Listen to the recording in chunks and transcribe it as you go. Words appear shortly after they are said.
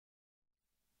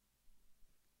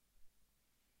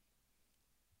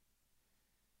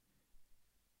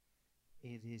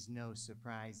It is no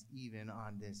surprise, even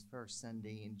on this first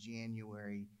Sunday in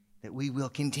January, that we will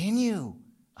continue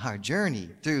our journey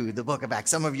through the book of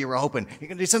Acts. Some of you were hoping, you're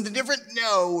going to do something different?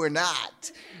 No, we're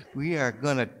not. We are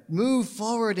going to move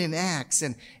forward in Acts.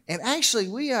 And actually,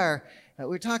 we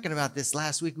were talking about this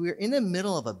last week. We were in the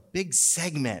middle of a big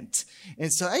segment.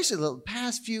 And so actually, the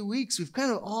past few weeks, we've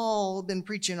kind of all been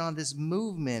preaching on this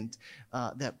movement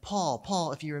that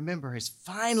Paul, if you remember,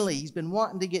 he's been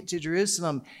wanting to get to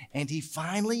Jerusalem, and he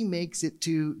finally makes it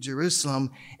to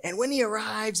Jerusalem. And when he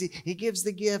arrives, he gives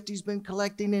the gift he's been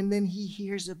collecting, and then he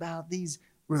hears about these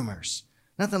rumors.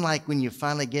 Nothing like when you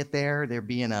finally get there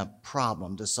being a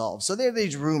problem to solve. So there are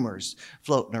these rumors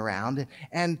floating around,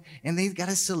 and they've got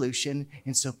a solution.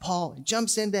 And so Paul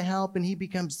jumps in to help, and he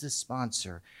becomes the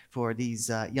sponsor for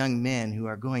these young men who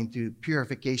are going through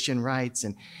purification rites.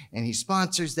 And he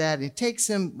sponsors that. And it takes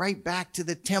him right back to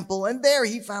the temple, and there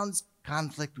he finds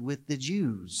conflict with the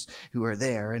Jews who are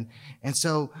there. And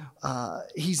so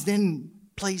he's then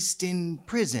placed in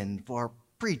prison for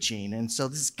preaching. And so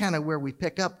this is kind of where we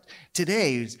pick up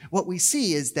today. What we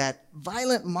see is that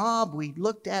violent mob we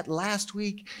looked at last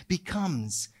week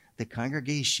becomes the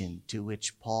congregation to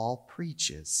which Paul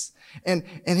preaches. And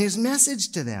his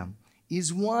message to them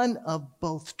is one of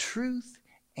both truth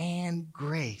and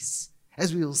grace.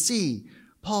 As we will see,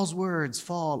 Paul's words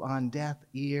fall on deaf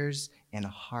ears and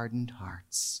hardened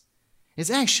hearts.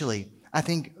 It's actually, I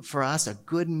think, for us, a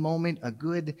good moment, a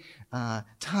good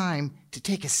time to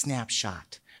take a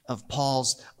snapshot of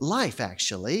Paul's life,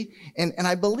 actually. And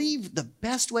I believe the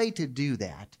best way to do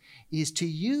that is to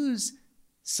use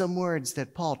some words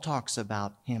that Paul talks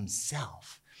about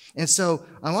himself. And so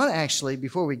I want to actually,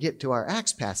 before we get to our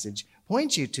Acts passage,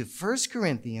 point you to 1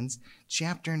 Corinthians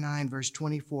chapter 9, verse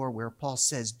 24, where Paul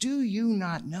says, "Do you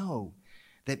not know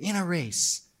that in a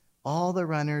race all the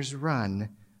runners run,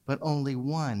 but only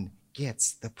one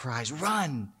gets the prize?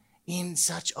 Run in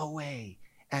such a way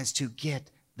as to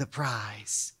get the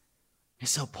prize." And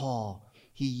so Paul,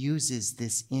 he uses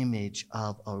this image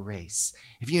of a race.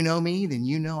 If you know me, then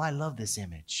you know I love this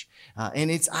image.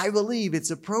 And I believe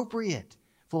it's appropriate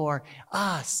for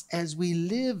us as we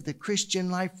live the Christian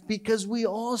life, because we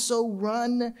also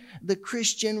run the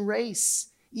Christian race.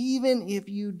 Even if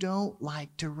you don't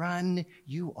like to run,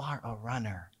 you are a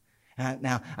runner.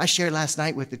 Now, I shared last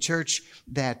night with the church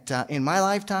that in my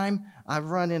lifetime, I've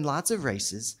run in lots of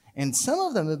races, and some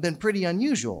of them have been pretty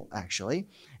unusual, actually.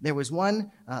 There was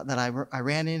one that I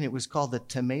ran in. It was called the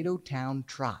Tomato Town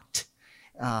Trot.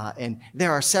 And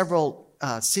there are several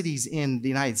cities in the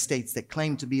United States that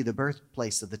claim to be the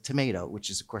birthplace of the tomato, which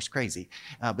is, of course, crazy.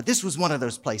 But this was one of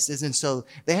those places. And so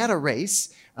they had a race.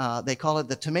 They call it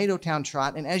the Tomato Town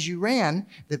Trot. And as you ran,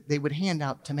 they would hand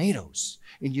out tomatoes,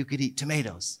 and you could eat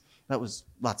tomatoes. That was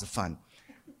lots of fun.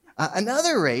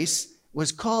 Another race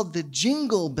was called the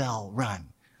Jingle Bell Run.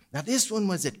 Now, this one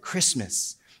was at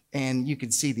Christmas, and you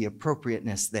could see the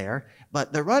appropriateness there.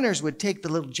 But the runners would take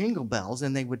the little jingle bells,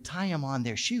 and they would tie them on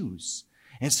their shoes.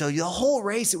 And so the whole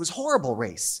race, it was a horrible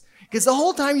race, because the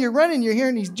whole time you're running, you're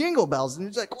hearing these jingle bells, and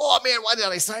it's like, oh, man, why did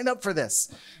I sign up for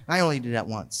this? I only did that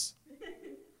once.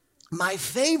 My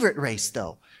favorite race,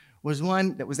 though, was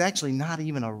one that was actually not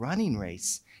even a running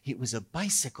race. It was a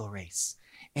bicycle race,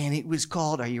 and it was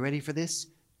called, are you ready for this?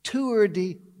 Tour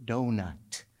de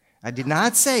Donut. I did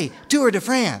not say Tour de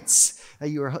France.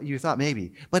 You thought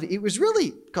maybe, but it was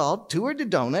really called Tour de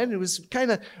Donut. It was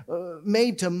kind of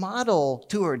made to model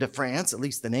Tour de France, at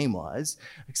least the name was,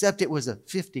 except it was a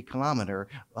 50-kilometer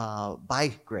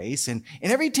bike race, and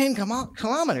every 10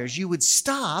 kilometers you would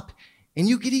stop and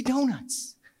you could eat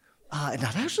donuts. Now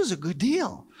that was a good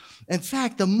deal. In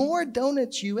fact, the more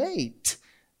donuts you ate,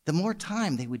 the more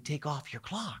time they would take off your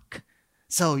clock.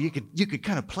 So you could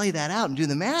kind of play that out and do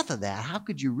the math of that. How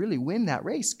could you really win that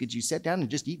race? Could you sit down and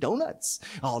just eat donuts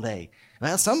all day?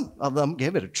 Well, some of them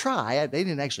gave it a try. They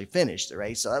didn't actually finish the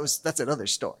race, so that's another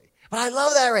story. But I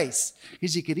love that race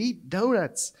because you could eat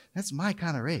donuts. That's my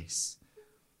kind of race.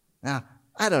 Now,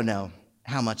 I don't know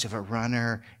how much of a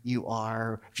runner you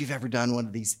are, if you've ever done one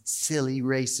of these silly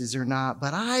races or not,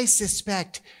 but I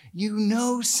suspect you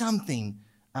know something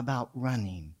about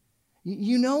running.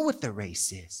 You know what the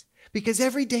race is. Because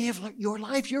every day of your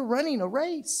life, you're running a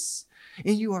race.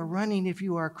 And you are running, if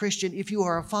you are a Christian, if you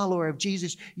are a follower of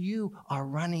Jesus, you are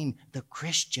running the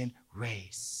Christian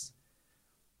race.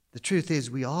 The truth is,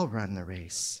 we all run the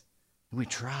race. We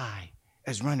try,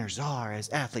 as runners are, as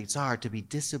athletes are, to be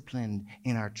disciplined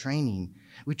in our training.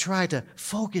 We try to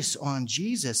focus on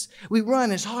Jesus. We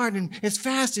run as hard and as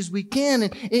fast as we can,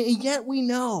 and yet we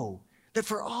know that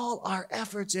for all our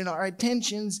efforts and our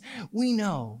attentions, we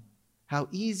know how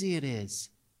easy it is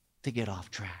to get off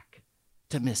track,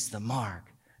 to miss the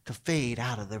mark, to fade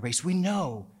out of the race. We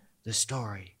know the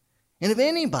story. And if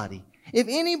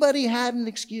anybody had an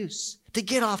excuse to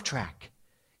get off track,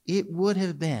 it would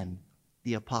have been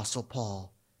the Apostle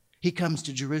Paul. He comes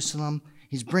to Jerusalem.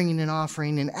 He's bringing an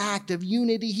offering, an act of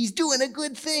unity. He's doing a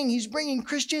good thing. He's bringing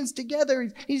Christians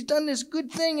together. He's done this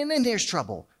good thing, and then there's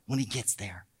trouble when he gets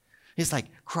there. It's like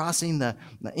crossing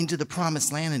into the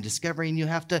promised land and discovering you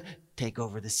have to take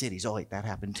over the cities. Oh, wait, that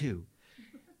happened too.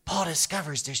 Paul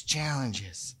discovers there's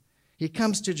challenges. He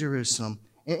comes to Jerusalem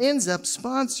and ends up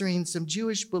sponsoring some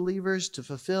Jewish believers to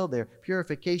fulfill their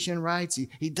purification rites.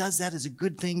 He does that as a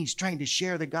good thing. He's trying to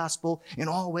share the gospel in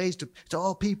all ways to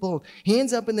all people. He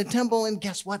ends up in the temple, and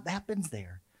guess what happens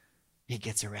there? He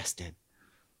gets arrested.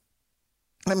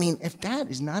 I mean, if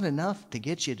that is not enough to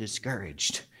get you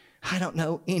discouraged, I don't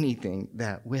know anything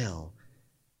that will.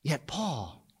 Yet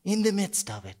Paul, in the midst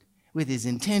of it, with his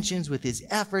intentions, with his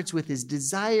efforts, with his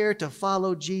desire to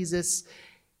follow Jesus,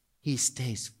 he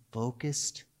stays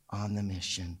focused on the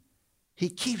mission. He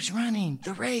keeps running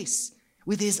the race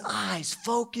with his eyes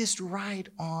focused right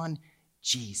on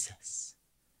Jesus.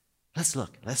 Let's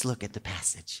look at the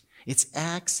passage. It's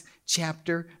Acts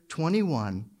chapter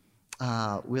 21.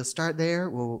 We'll start there.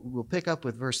 We'll pick up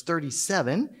with verse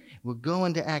 37. We'll go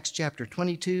into Acts chapter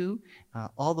 22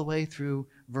 all the way through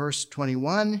verse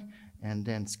 21. And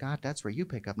then, Scott, that's where you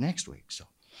pick up next week.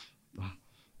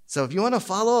 So if you want to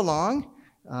follow along,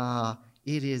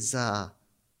 it is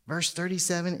verse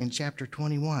 37 in chapter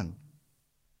 21.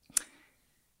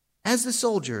 As the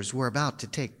soldiers were about to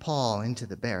take Paul into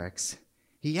the barracks,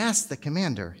 he asked the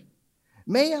commander,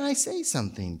 "May I say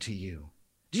something to you?"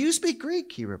 "Do you speak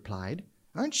Greek?" he replied.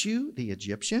 "Aren't you the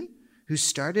Egyptian who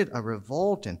started a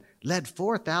revolt and led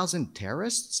 4,000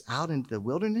 terrorists out into the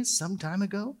wilderness some time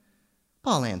ago?"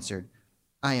 Paul answered,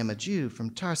 "I am a Jew from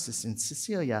Tarsus in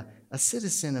Cilicia, a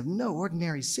citizen of no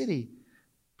ordinary city.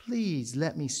 Please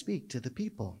let me speak to the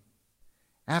people."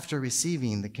 After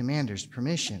receiving the commander's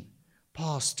permission,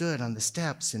 Paul stood on the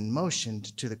steps and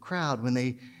motioned to the crowd. When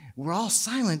they were all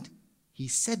silent, he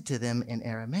said to them in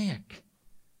Aramaic,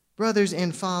 "Brothers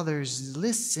and fathers,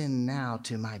 listen now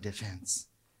to my defense."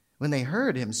 When they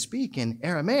heard him speak in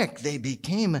Aramaic, they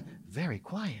became very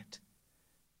quiet.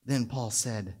 Then Paul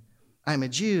said, "I'm a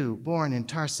Jew born in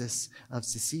Tarsus of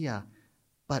Cilicia,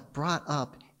 but brought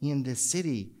up in this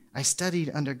city. I studied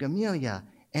under Gamaliel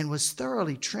and was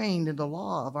thoroughly trained in the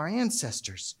law of our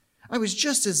ancestors. I was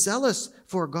just as zealous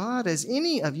for God as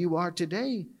any of you are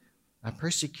today. I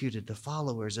persecuted the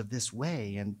followers of this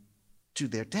way and to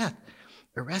their death,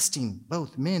 arresting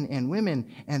both men and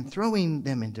women and throwing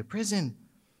them into prison.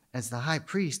 As the high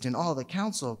priest and all the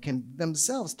council can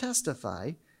themselves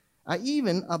testify, I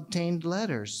even obtained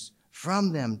letters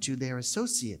from them to their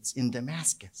associates in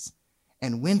Damascus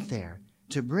and went there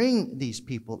to bring these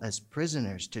people as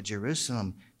prisoners to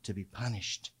Jerusalem to be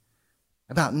punished.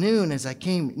 About noon, as I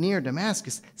came near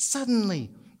Damascus,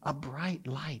 suddenly a bright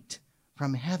light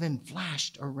from heaven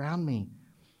flashed around me.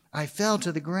 I fell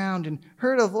to the ground and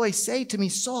heard a voice say to me,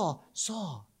 'Saul,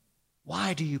 Saul,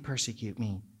 why do you persecute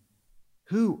me?'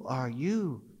 'Who are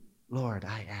you, Lord?'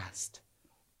 I asked.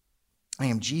 'I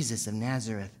am Jesus of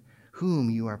Nazareth, whom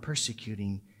you are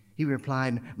persecuting.' He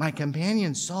replied, 'My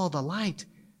companions saw the light,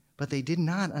 but they did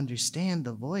not understand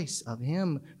the voice of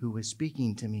him who was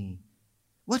speaking to me.'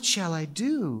 'What shall I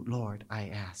do, Lord?' I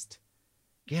asked.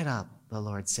 'Get up,' the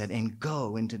Lord said, 'and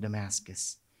go into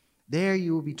Damascus. There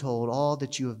you will be told all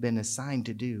that you have been assigned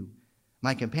to do.'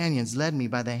 My companions led me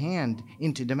by the hand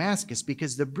into Damascus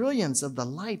because the brilliance of the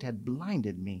light had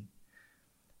blinded me.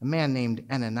 A man named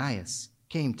Ananias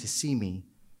came to see me.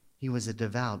 He was a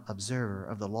devout observer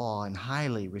of the law and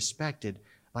highly respected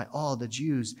by all the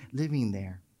Jews living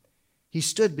there. He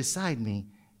stood beside me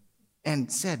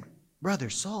and said, 'Brother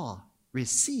Saul,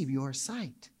 receive your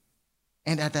sight.'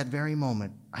 And at that very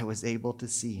moment, I was able to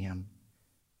see him.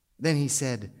 Then he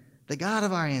said, 'The God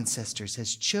of our ancestors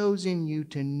has chosen you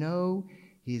to know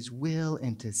his will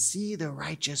and to see the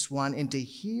righteous one and to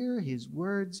hear his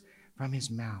words from his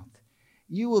mouth.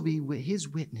 You will be his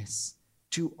witness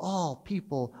to all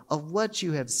people of what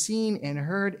you have seen and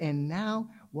heard. And now,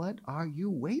 what are you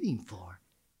waiting for?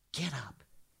 Get up,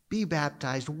 be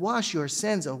baptized, wash your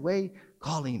sins away,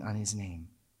 calling on his name.'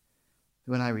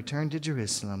 When I returned to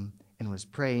Jerusalem and was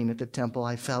praying at the temple,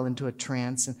 I fell into a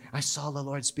trance, and I saw the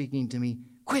Lord speaking to me.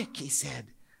 'Quick,' he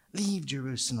said, 'leave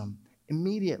Jerusalem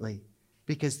immediately,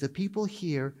 because the people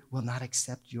here will not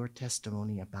accept your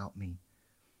testimony about me.'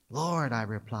 'Lord,' I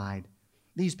replied,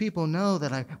 'these people know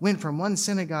that I went from one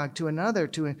synagogue to another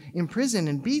to imprison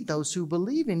and beat those who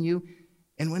believe in you.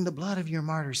 And when the blood of your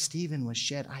martyr Stephen was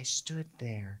shed, I stood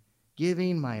there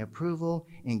giving my approval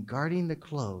and guarding the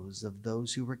clothes of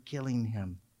those who were killing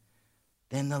him.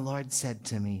 Then the Lord said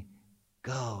to me,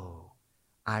 go,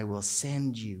 I will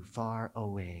send you far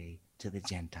away to the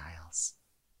Gentiles.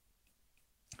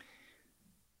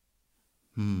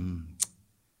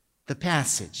 The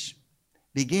passage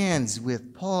begins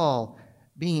with Paul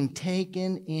being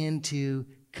taken into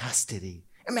custody.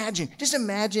 Just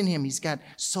imagine him. He's got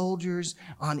soldiers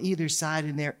on either side,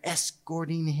 and they're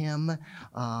escorting him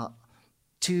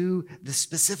to the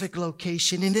specific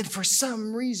location. And then for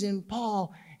some reason,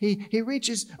 Paul, he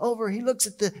reaches over, he looks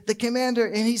at the commander,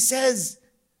 and he says,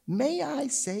 may I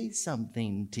say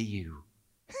something to you?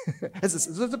 As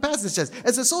the passage says,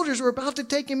 as the soldiers were about to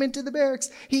take him into the barracks,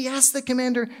 he asked the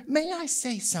commander, may I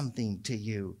say something to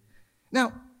you?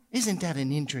 Now, isn't that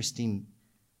an interesting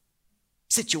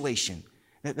situation?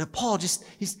 That Paul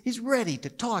he's ready to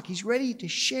talk. He's ready to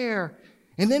share.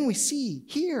 And then we see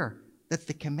here that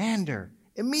the commander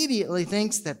immediately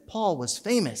thinks that Paul was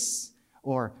famous,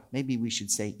 or maybe we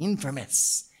should say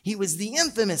infamous. He was the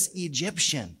infamous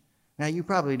Egyptian. Now, you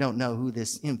probably don't know who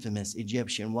this infamous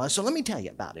Egyptian was, so let me tell you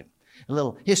about him. A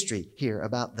little history here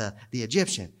about the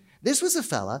Egyptian. This was a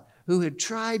fella who had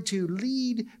tried to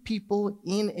lead people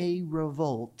in a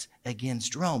revolt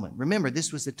against Rome. Remember,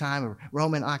 this was the time of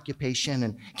Roman occupation,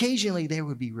 and occasionally there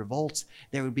would be revolts.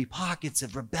 There would be pockets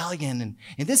of rebellion,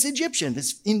 and this Egyptian,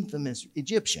 this infamous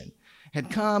Egyptian,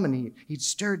 had come and he'd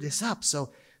stirred this up.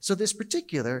 So this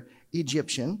particular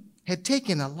Egyptian had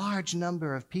taken a large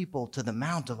number of people to the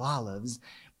Mount of Olives,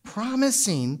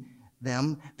 promising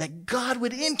them that God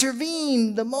would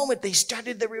intervene the moment they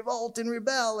started the revolt and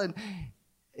rebel.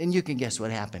 And you can guess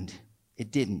what happened.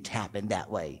 It didn't happen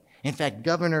that way. In fact,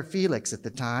 Governor Felix at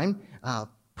the time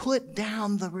put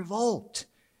down the revolt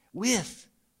with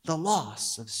the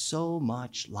loss of so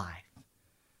much life.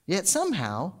 Yet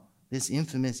somehow, this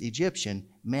infamous Egyptian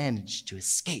managed to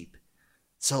escape.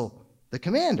 So the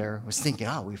commander was thinking,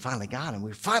 oh, we finally got him.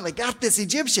 We finally got this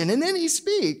Egyptian. And then he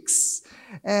speaks.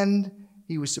 And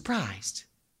he was surprised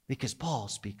because Paul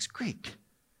speaks Greek.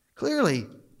 Clearly,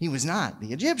 he was not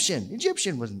the Egyptian. The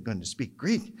Egyptian wasn't going to speak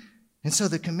Greek. And so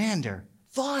the commander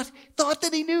thought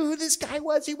that he knew who this guy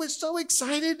was. He was so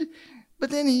excited. But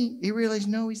then he realized,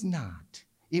 no, he's not.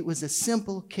 It was a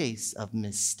simple case of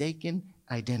mistaken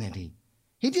identity.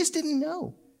 He just didn't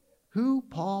know who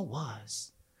Paul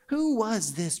was. Who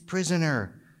was this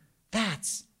prisoner?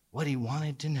 That's what he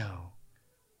wanted to know.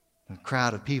 A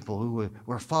crowd of people who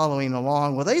were following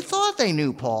along, well, they thought they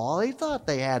knew Paul. They thought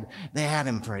they had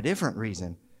him for a different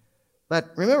reason.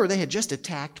 But remember, they had just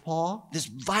attacked Paul, this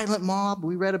violent mob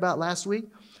we read about last week.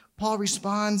 Paul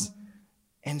responds,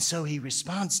 and so he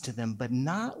responds to them, but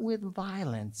not with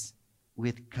violence,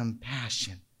 with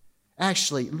compassion.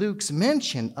 Actually, Luke's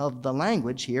mention of the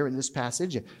language here in this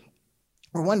passage,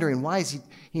 we're wondering, why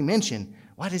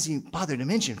does he bother to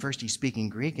mention? First he's speaking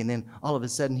Greek, and then all of a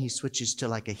sudden he switches to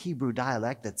like a Hebrew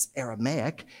dialect that's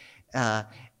Aramaic.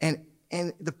 And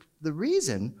the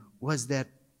reason was that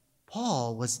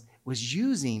Paul was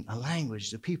using a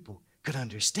language that people could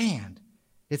understand.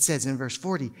 It says in verse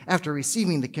 40, after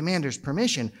receiving the commander's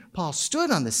permission, Paul stood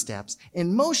on the steps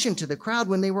and motioned to the crowd.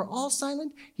 When they were all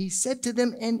silent, he said to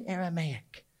them in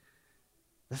Aramaic.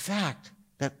 The fact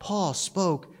that Paul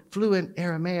spoke fluent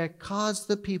Aramaic caused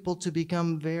the people to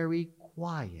become very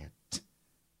quiet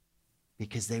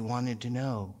because they wanted to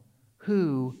know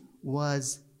who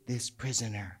was this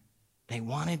prisoner. They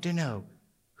wanted to know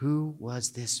who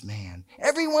was this man.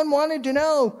 Everyone wanted to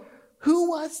know who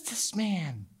was this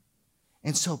man.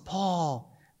 And so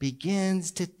Paul begins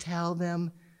to tell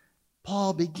them,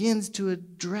 Paul begins to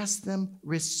address them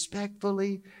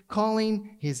respectfully,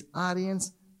 calling his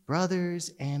audience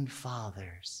brothers and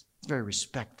fathers. It's a very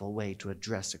respectful way to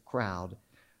address a crowd.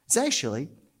 It's actually,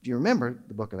 if you remember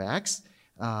the book of Acts,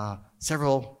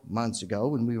 several months ago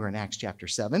when we were in Acts chapter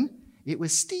 7, it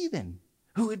was Stephen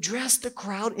who addressed the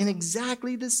crowd in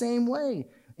exactly the same way.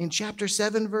 In chapter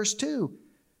 7, verse 2,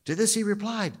 to this he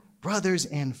replied, brothers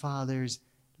and fathers,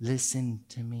 listen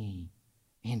to me.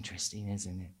 Interesting,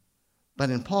 isn't it? But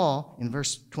in Paul, in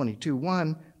verse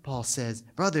 22:1, Paul says,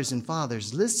 brothers and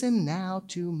fathers, listen now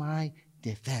to my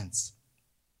defense.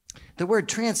 The word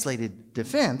translated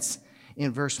defense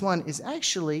in verse 1 is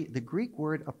actually the Greek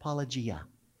word apologia.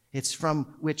 It's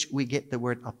from which we get the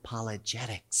word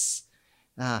apologetics.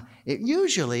 It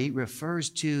usually refers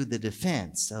to the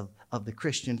defense of the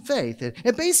Christian faith.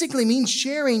 It basically means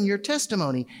sharing your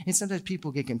testimony. And sometimes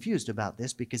people get confused about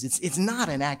this because it's not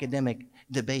an academic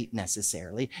debate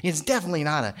necessarily. It's definitely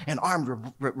not an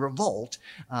armed revolt.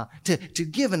 To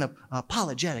give an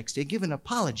apologetics, to give an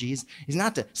apology is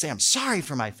not to say, I'm sorry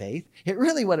for my faith.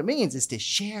 Really what it means is to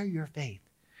share your faith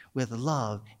with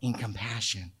love and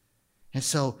compassion. And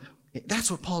so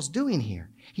that's what Paul's doing here.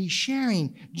 He's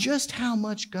sharing just how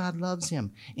much God loves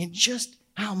him and just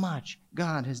how much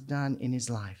God has done in his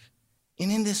life.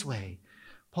 And in this way,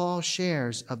 Paul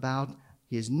shares about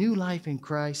his new life in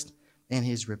Christ and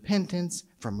his repentance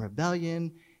from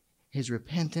rebellion, his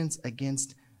repentance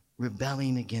against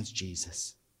rebelling against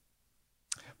Jesus.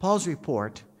 Paul's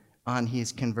report on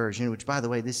his conversion, which, by the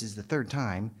way, this is the third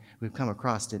time we've come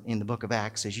across it in the book of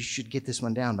Acts, so you should get this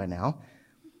one down by now,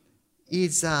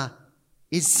 is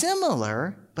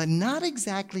similar, but not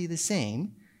exactly the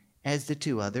same as the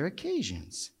two other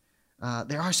occasions.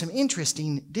 There are some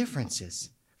interesting differences.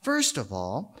 First of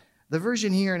all, the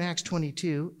version here in Acts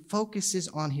 22 focuses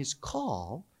on his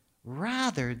call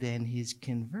rather than his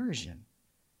conversion.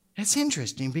 That's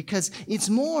interesting because it's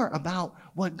more about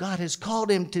what God has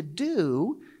called him to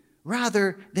do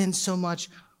rather than so much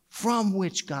from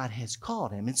which God has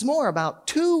called him. It's more about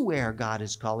to where God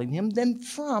is calling him than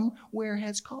from where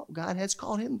God has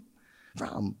called him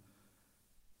from.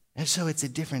 And so it's a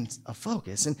difference of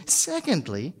focus. And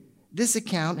secondly, this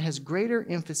account has greater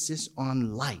emphasis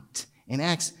on light. In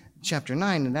Acts chapter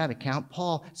 9, in that account,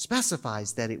 Paul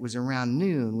specifies that it was around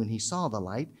noon when he saw the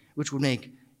light, which would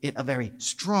make it a very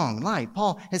strong light.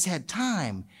 Paul has had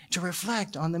time to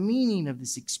reflect on the meaning of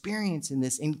this experience and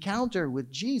this encounter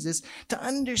with Jesus to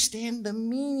understand the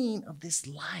meaning of this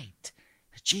light.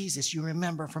 Jesus, you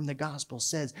remember from the gospel,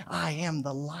 says, I am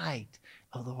the light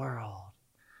of the world.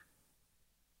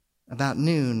 About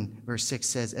noon, verse 6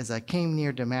 says, as I came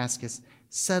near Damascus,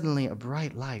 suddenly a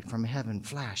bright light from heaven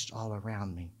flashed all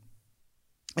around me.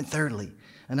 And thirdly,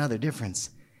 another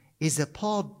difference is that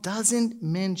Paul doesn't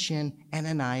mention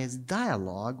Ananias'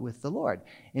 dialogue with the Lord.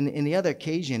 In the other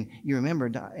occasion, you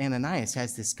remember Ananias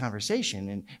has this conversation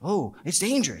and, oh, it's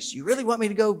dangerous. You really want me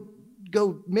to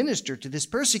go minister to this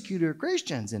persecutor of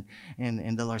Christians?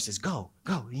 And the Lord says, go.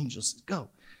 The angel says, go.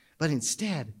 But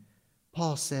instead,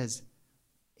 Paul says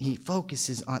he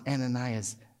focuses on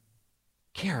Ananias'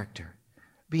 character,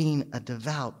 being a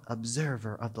devout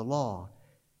observer of the law.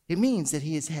 It means that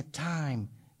he has had time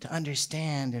to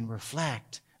understand and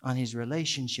reflect on his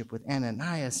relationship with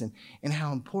Ananias and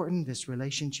how important this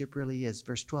relationship really is.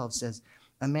 Verse 12 says,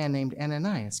 a man named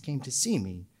Ananias came to see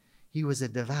me. He was a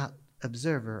devout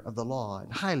observer of the law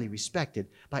and highly respected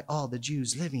by all the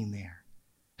Jews living there.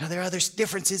 Now, there are other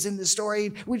differences in the story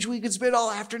which we could spend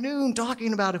all afternoon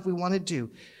talking about if we wanted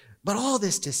to. But all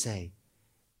this to say,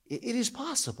 it is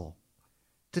possible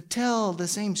to tell the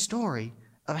same story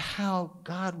of how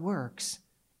God works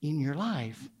in your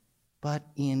life, but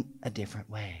in a different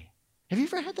way. Have you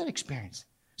ever had that experience?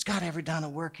 Has God ever done a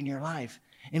work in your life?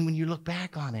 And when you look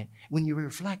back on it, when you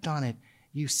reflect on it,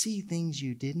 you see things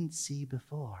you didn't see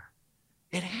before.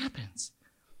 It happens.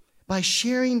 By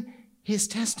sharing his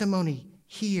testimony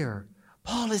here,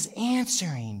 Paul is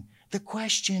answering the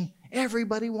question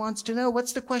everybody wants to know.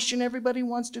 What's the question everybody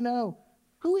wants to know?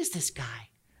 Who is this guy?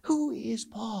 Who is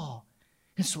Paul?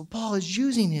 And so Paul is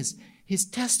using his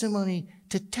testimony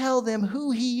to tell them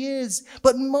who he is.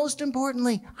 But most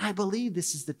importantly, I believe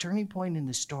this is the turning point in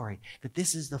the story, that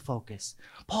this is the focus.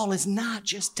 Paul is not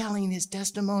just telling his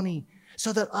testimony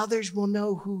so that others will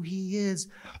know who he is.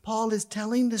 Paul is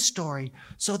telling the story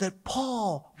so that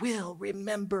Paul will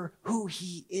remember who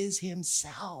he is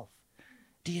himself.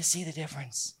 Do you see the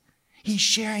difference? He's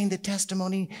sharing the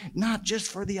testimony not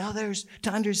just for the others to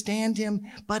understand him,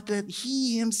 but that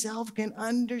he himself can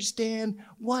understand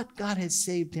what God has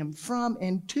saved him from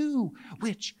and to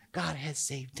which God has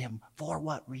saved him. For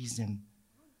what reason?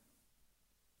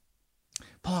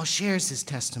 Paul shares his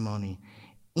testimony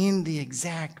in the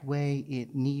exact way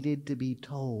it needed to be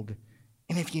told.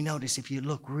 And if you notice, if you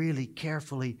look really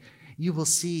carefully, you will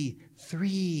see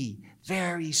three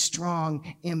very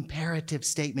strong imperative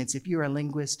statements. If you're a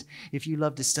linguist, if you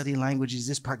love to study languages,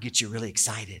 this part gets you really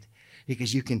excited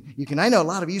because you can, I know a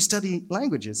lot of you study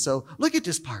languages, so look at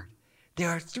this part. There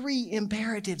are three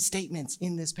imperative statements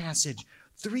in this passage,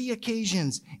 three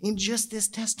occasions in just this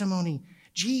testimony.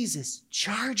 Jesus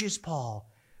charges Paul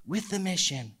with the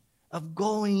mission of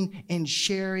going and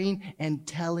sharing and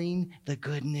telling the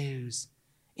good news.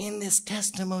 In this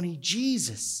testimony,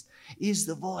 Jesus is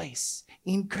the voice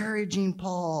encouraging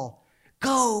Paul.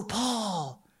 Go,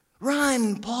 Paul.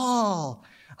 Run, Paul.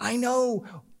 I know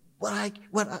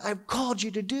what I've called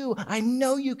you to do. I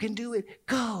know you can do it.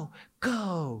 Go,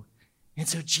 go. And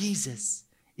so Jesus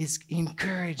is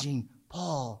encouraging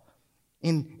Paul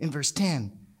in verse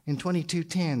 10, in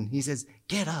 22:10. He says,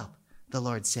 get up, the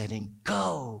Lord said, and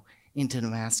go into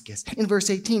Damascus. In verse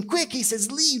 18, quick, he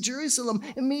says, leave Jerusalem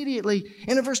immediately.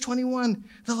 And in verse 21,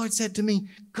 the Lord said to me,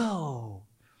 go,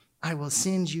 I will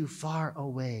send you far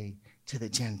away to the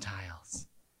Gentiles.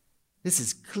 This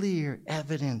is clear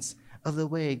evidence of the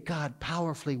way God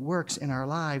powerfully works in our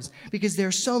lives, because there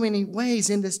are so many ways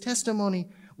in this testimony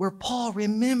where Paul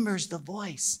remembers the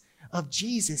voice of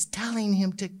Jesus telling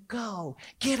him to go.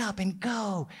 Get up and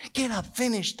go. Get up,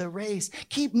 finish the race.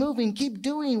 Keep moving, keep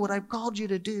doing what I've called you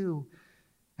to do.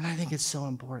 And I think it's so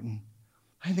important.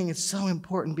 I think it's so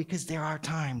important because there are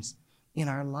times in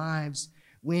our lives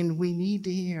when we need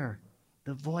to hear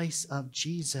the voice of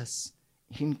Jesus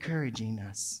encouraging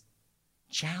us,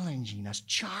 challenging us,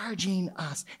 charging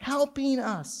us, helping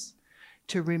us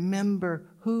to remember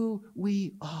who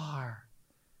we are.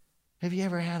 Have you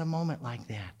ever had a moment like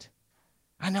that?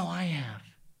 I know I have.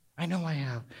 I know I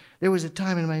have. There was a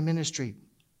time in my ministry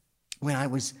when I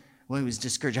was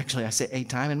discouraged. Actually, I say a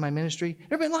time in my ministry.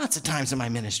 There have been lots of times in my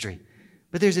ministry.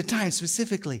 But there's a time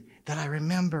specifically that I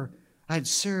remember. I'd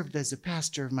served as a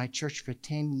pastor of my church for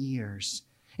 10 years.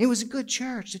 It was a good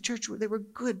church. The church, they were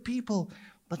good people,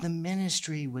 but the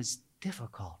ministry was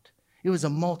difficult. It was a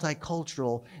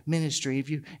multicultural ministry.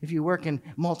 If you work in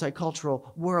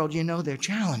multicultural world, you know there are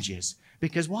challenges.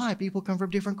 Because why? People come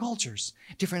from different cultures,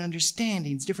 different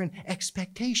understandings, different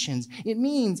expectations. It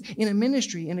means in a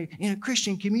ministry, in a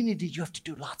Christian community, you have to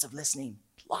do lots of listening,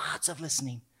 lots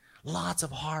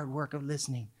of hard work of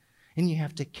listening. And you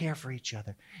have to care for each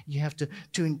other. You have to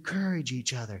encourage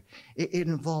each other. It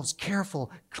involves careful,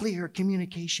 clear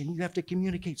communication. You have to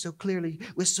communicate so clearly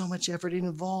with so much effort. It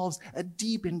involves a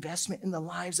deep investment in the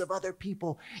lives of other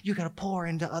people. You got to pour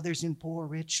into others and pour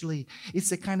richly. It's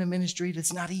the kind of ministry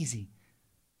that's not easy.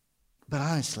 But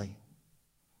honestly,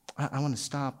 I want to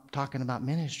stop talking about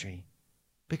ministry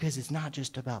because it's not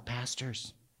just about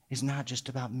pastors. It's not just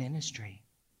about ministry.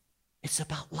 It's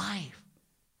about life.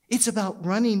 It's about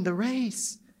running the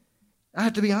race. I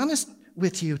have to be honest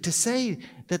with you to say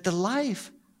that the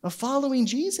life of following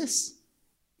Jesus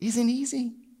isn't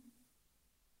easy.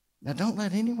 Now, don't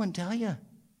let anyone tell you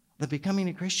that becoming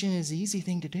a Christian is an easy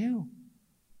thing to do.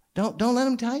 Don't let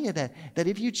them tell you that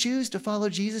if you choose to follow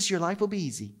Jesus, your life will be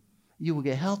easy. You will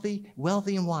get healthy,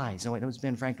 wealthy, and wise. Oh, wait, that was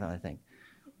Ben Franklin, I think.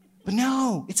 But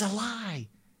no, it's a lie.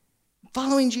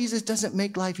 Following Jesus doesn't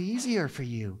make life easier for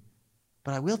you.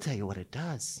 But I will tell you what it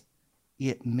does.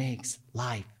 It makes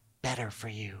life better for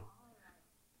you.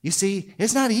 You see,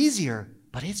 it's not easier,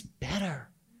 but it's better.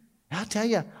 I'll tell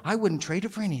you, I wouldn't trade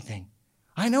it for anything.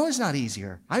 I know it's not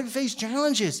easier. I've faced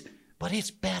challenges, but it's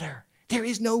better. There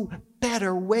is no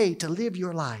better way to live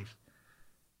your life.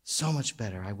 So much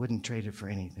better. I wouldn't trade it for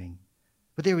anything.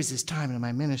 But there was this time in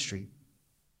my ministry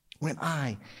when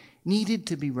I needed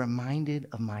to be reminded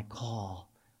of my call.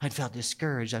 I'd felt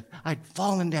discouraged. I'd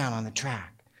fallen down on the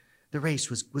track. The race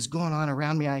was going on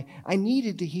around me. I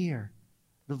needed to hear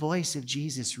the voice of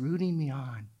Jesus rooting me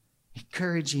on,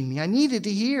 encouraging me. I needed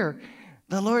to hear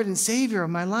the Lord and Savior of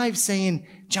my life saying,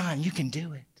 John, you can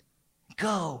do it.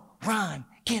 Go, run,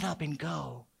 get up and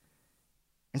go.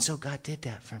 And so God did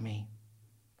that for me.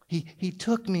 He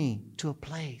took me to a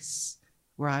place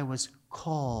where I was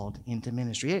called into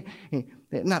ministry.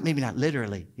 Maybe not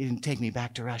literally. He didn't take me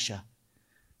back to Russia.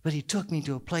 But he took me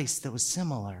to a place that was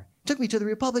similar. He took me to the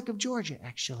Republic of Georgia,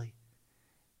 actually.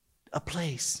 A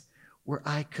place where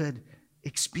I could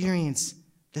experience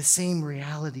the same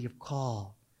reality of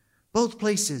call. In both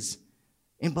places,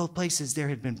 there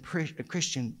had been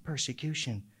Christian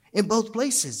persecution. In both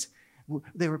places,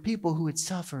 there were people who had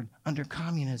suffered under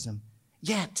communism.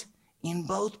 Yet, in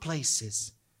both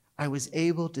places, I was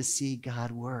able to see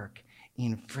God work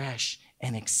in fresh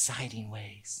and exciting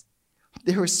ways.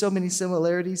 There were so many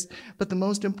similarities, but the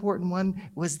most important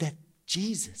one was that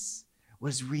Jesus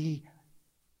was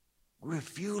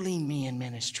refueling me in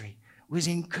ministry, was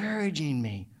encouraging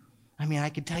me. I mean, I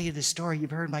could tell you the story. You've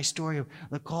heard my story of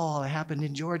the call that happened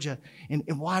in Georgia and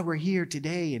why we're here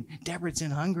today in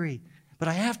Debrecen, Hungary. But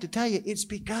I have to tell you, it's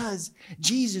because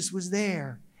Jesus was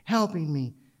there helping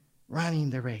me, running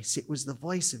the race. It was the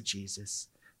voice of Jesus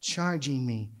charging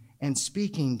me and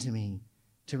speaking to me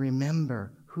to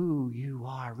remember who you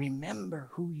are. Remember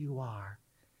who you are,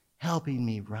 helping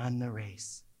me run the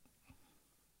race.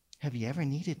 Have you ever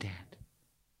needed that?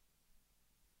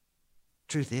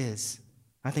 Truth is,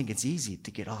 I think it's easy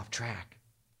to get off track,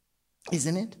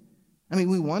 isn't it? I mean,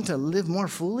 we want to live more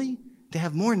fully, to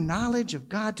have more knowledge of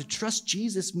God, to trust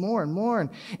Jesus more and more.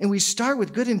 And we start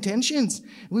with good intentions.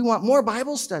 We want more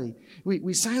Bible study.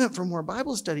 We sign up for more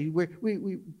Bible study.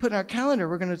 We put in our calendar,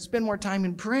 we're going to spend more time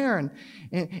in prayer,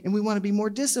 and we want to be more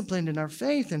disciplined in our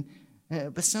faith.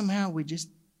 But somehow we just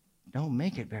don't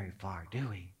make it very far, do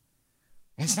we?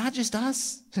 And it's not just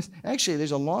us. Actually,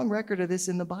 there's a long record of this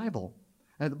in the Bible.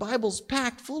 The Bible's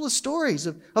packed full of stories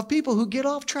of people who get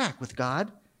off track with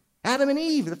God. Adam and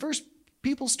Eve, the first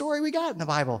people story we got in the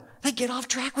Bible. They get off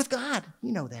track with God.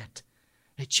 You know that.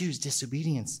 They choose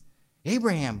disobedience.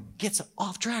 Abraham gets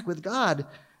off track with God.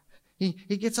 He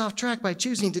gets off track by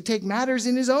choosing to take matters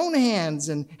in his own hands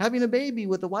and having a baby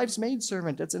with the wife's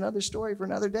maidservant. That's another story for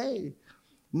another day.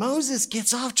 Moses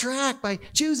gets off track by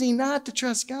choosing not to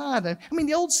trust God. I mean,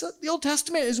 the Old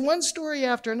Testament is one story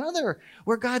after another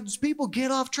where God's people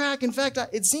get off track. In fact,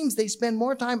 it seems they spend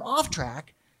more time off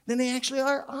track than they actually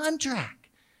are on track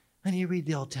when you read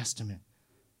the Old Testament.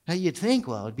 Now, you'd think,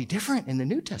 well, it'd be different in the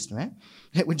New Testament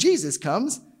when Jesus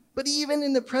comes. But even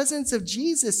in the presence of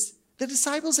Jesus, the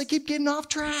disciples, they keep getting off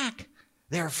track.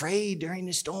 They're afraid during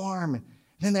the storm.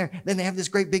 Then they have this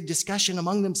great big discussion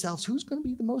among themselves. Who's going to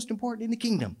be the most important in the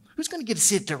kingdom? Who's going to get to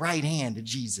sit at the right hand of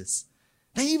Jesus?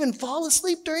 They even fall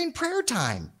asleep during prayer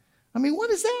time. I mean,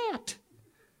 what is that?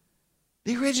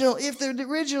 If the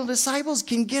original disciples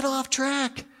can get off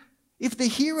track, if the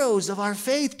heroes of our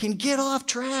faith can get off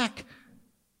track,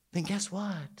 then guess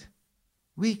what?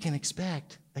 We can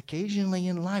expect occasionally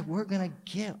in life we're going to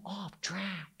get off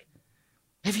track.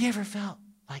 Have you ever felt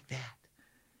like that?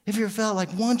 Have you ever felt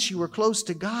like once you were close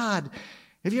to God?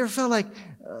 Have you ever felt like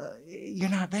you're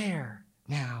not there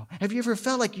now? Have you ever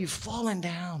felt like you've fallen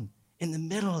down in the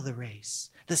middle of the race,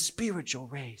 the spiritual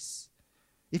race?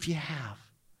 If you have,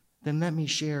 then let me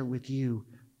share with you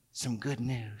some good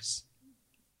news.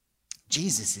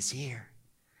 Jesus is here.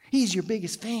 He's your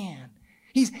biggest fan.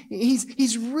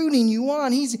 He's rooting you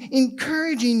on. He's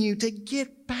encouraging you to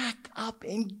get back up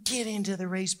and get into the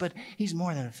race. But he's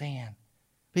more than a fan.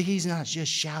 But he's not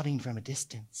just shouting from a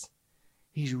distance.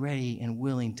 He's ready and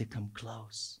willing to come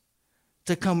close,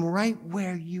 to come right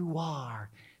where you are,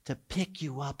 to pick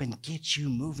you up and get you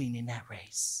moving in that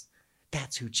race.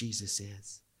 That's who Jesus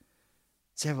is.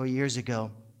 Several years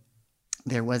ago,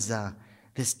 there was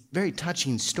this very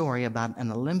touching story about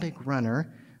an Olympic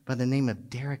runner by the name of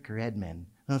Derek Redmond.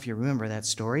 I don't know if you remember that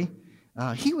story.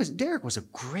 Derek was a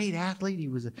great athlete. He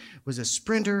was a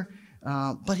sprinter,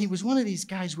 but he was one of these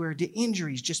guys where the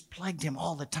injuries just plagued him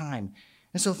all the time.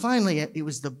 And so finally, it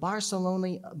was the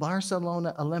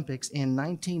Barcelona Olympics in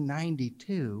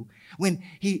 1992 when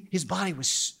his body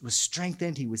was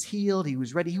strengthened, he was healed, he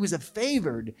was ready. He was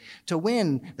favored to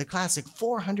win the classic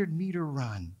 400-meter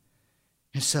run.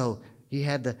 And so he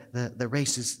had the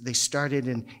races, they started,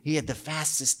 and he had the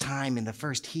fastest time in the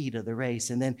first heat of the race.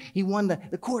 And then he won the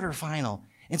quarterfinal.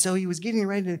 And so he was getting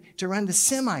ready to run the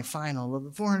semifinal of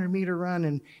the 400-meter run,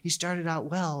 and he started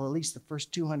out well, at least the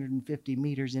first 250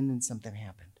 meters, and then something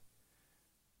happened.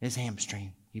 His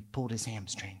hamstring. He pulled his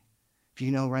hamstring. If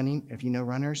you know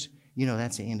runners, you know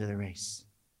that's the end of the race.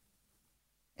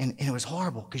 And it was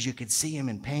horrible because you could see him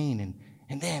in pain.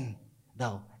 And then,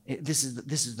 though, this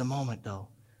is the moment, though.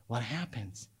 What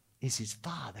happens is his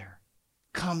father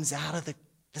comes out of the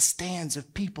stands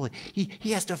of people.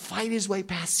 He has to fight his way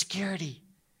past security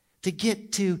to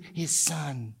get to his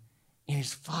son. And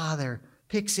his father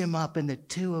picks him up, and the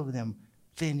two of them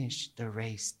finish the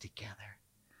race together.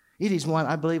 It is one,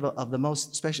 I believe, of the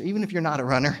most special, even if you're not a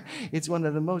runner, it's one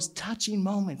of the most touching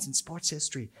moments in sports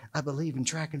history, I believe, in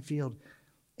track and field.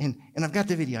 And I've got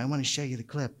the video. I want to show you the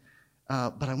clip.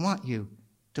 But I want you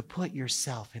to put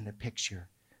yourself in the picture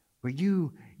where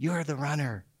you're the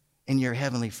runner and your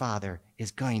Heavenly Father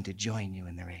is going to join you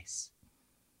in the race.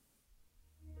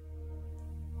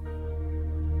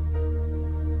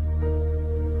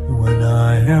 When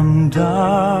I am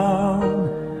down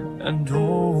and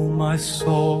oh my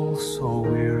soul so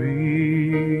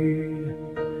weary,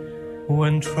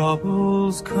 when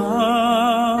troubles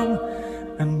come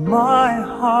and my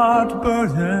heart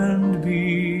burdened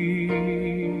be,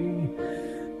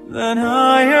 then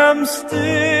I am still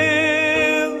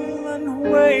and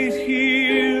wait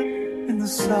here in the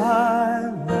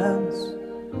silence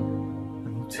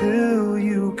until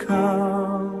you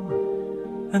come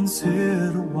and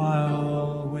sit a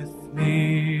while with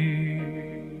me.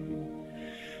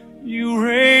 You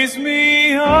raise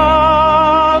me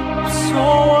up so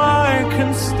I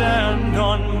can stand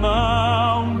on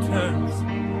mountains.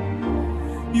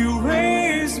 You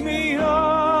raise me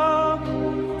up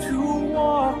to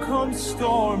walk on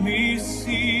stormy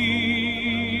seas.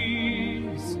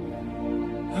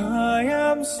 I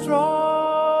am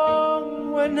strong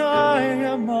when I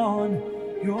am on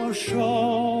your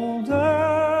shoulders.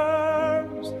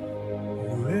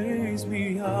 You raise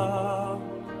me up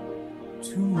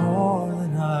to more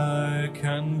than I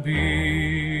can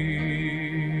be.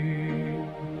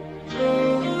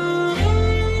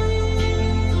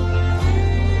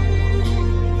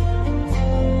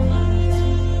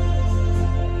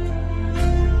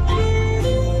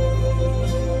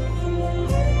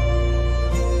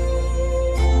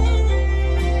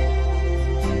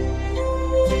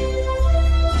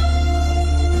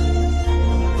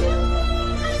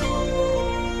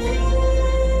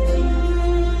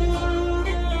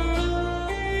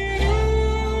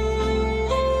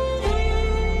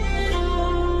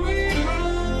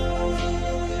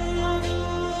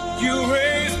 You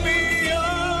raise me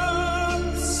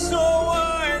up so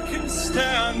I can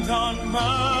stand on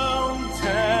mountains.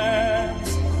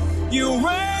 You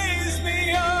raise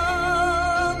me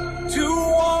up to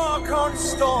walk on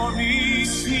stormy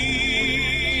seas.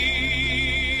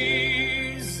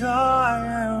 I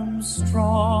am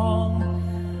strong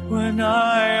when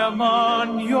I am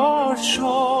on your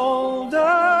shoulders.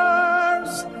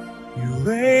 You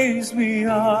raise me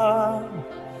up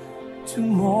to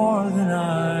more than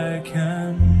I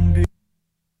can be.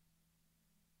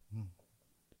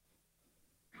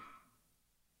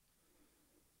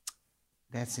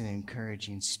 That's an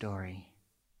encouraging story.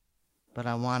 But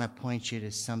I want to point you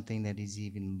to something that is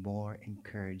even more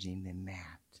encouraging than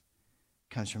that. It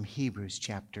comes from Hebrews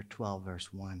chapter 12,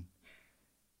 verse 1.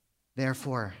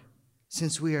 Therefore,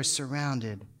 since we are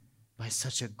surrounded by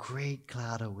such a great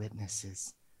cloud of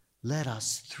witnesses, let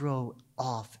us throw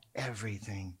off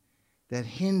everything that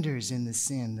hinders in the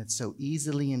sin that so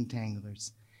easily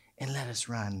entangles, and let us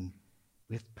run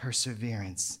with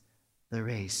perseverance the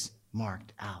race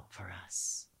marked out for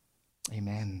us.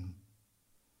 Amen.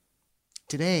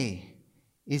 Today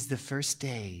is the first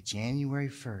day, January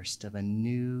 1st, of a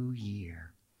new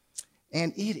year.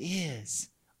 And it is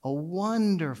a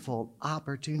wonderful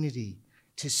opportunity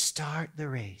to start the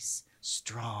race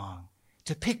strong,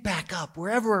 to pick back up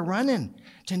wherever we're running,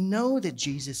 to know that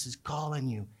Jesus is calling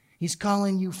you. He's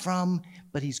calling you from,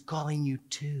 but he's calling you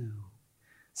to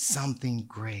something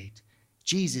great.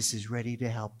 Jesus is ready to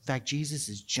help. In fact, Jesus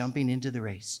is jumping into the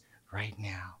race right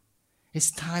now. It's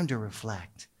time to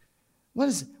reflect.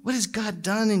 What has God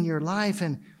done in your life?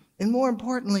 And more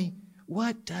importantly,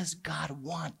 what does God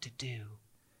want to do?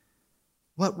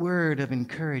 What word of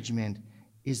encouragement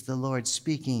is the Lord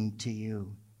speaking to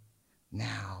you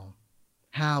now?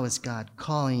 How is God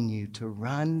calling you to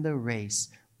run the race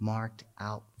marked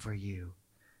out for you?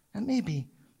 And maybe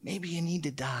you need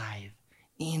to dive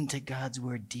into God's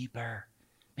word deeper.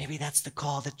 Maybe that's the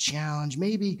call, the challenge.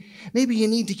 Maybe you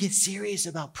need to get serious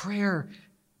about prayer.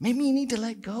 Maybe you need to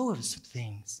let go of some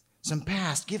things, some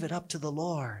past, give it up to the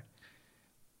Lord.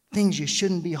 Things you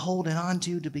shouldn't be holding on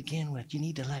to begin with, you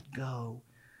need to let go.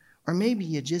 Or maybe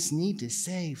you just need to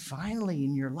say finally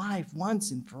in your life,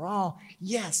 once and for all,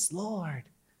 yes, Lord.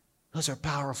 Those are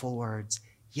powerful words.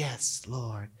 Yes,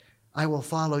 Lord, I will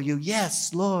follow you.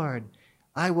 Yes, Lord,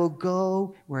 I will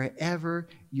go wherever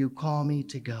you call me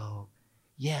to go.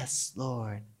 Yes,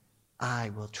 Lord,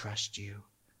 I will trust you.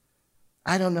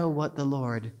 I don't know what the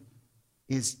Lord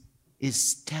is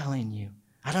telling you.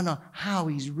 I don't know how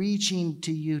he's reaching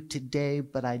to you today,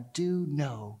 but I do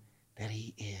know that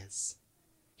he is.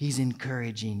 He's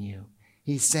encouraging you.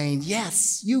 He's saying,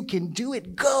 yes, you can do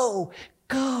it. Go,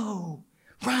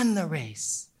 run the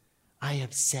race I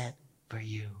have set for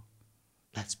you.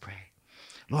 Let's pray.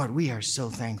 Lord, we are so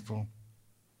thankful.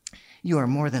 You are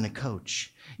more than a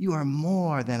coach. You are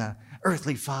more than an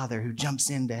earthly father who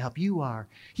jumps in to help. You are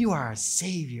a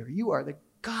savior. You are the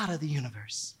God of the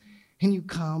universe. And you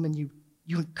come and you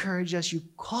encourage us, you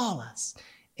call us,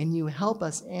 and you help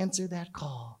us answer that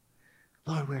call.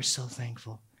 Lord, we're so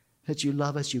thankful that you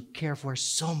love us, you care for us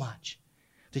so much,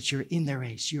 that you're in the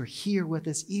race. You're here with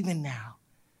us even now.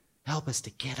 Help us to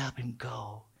get up and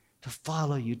go, to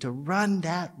follow you, to run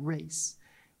that race.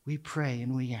 We pray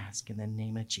and we ask in the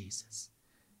name of Jesus.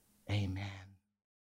 Amen.